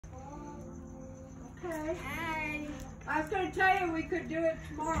Okay. Hi. I was going to tell you we could do it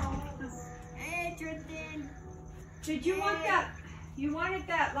tomorrow. Hey, Tristan. Did you want that? You wanted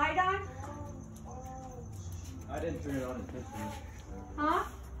that light on? I didn't turn it on intentionally. Huh?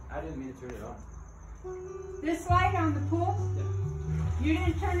 I didn't mean to turn it on. This light on the pool? Yeah. You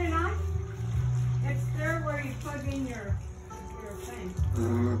didn't turn it on? It's there where you plug in your thing.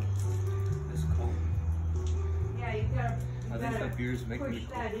 It's cold. Yeah, you gotta I think that beer's making push me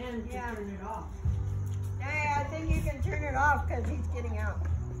cold. that in to turn it off. Hey, I think you can turn it off because he's getting out.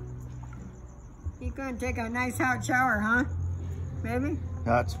 He's going to take a nice hot shower, huh? Baby?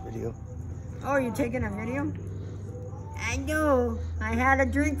 That's video. Oh, you're taking a video? I know. I had a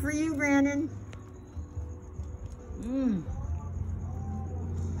drink for you, Brandon. Mmm.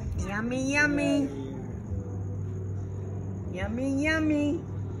 Yummy, yummy. Yummy, yummy.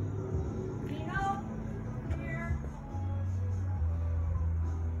 Pino, here.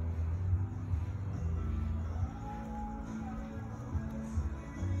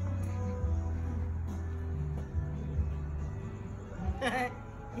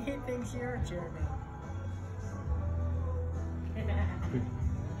 He thinks you're a chair now.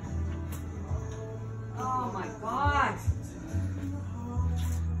 Oh my God.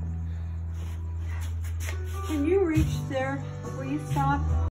 Can you reach there? Will you stop?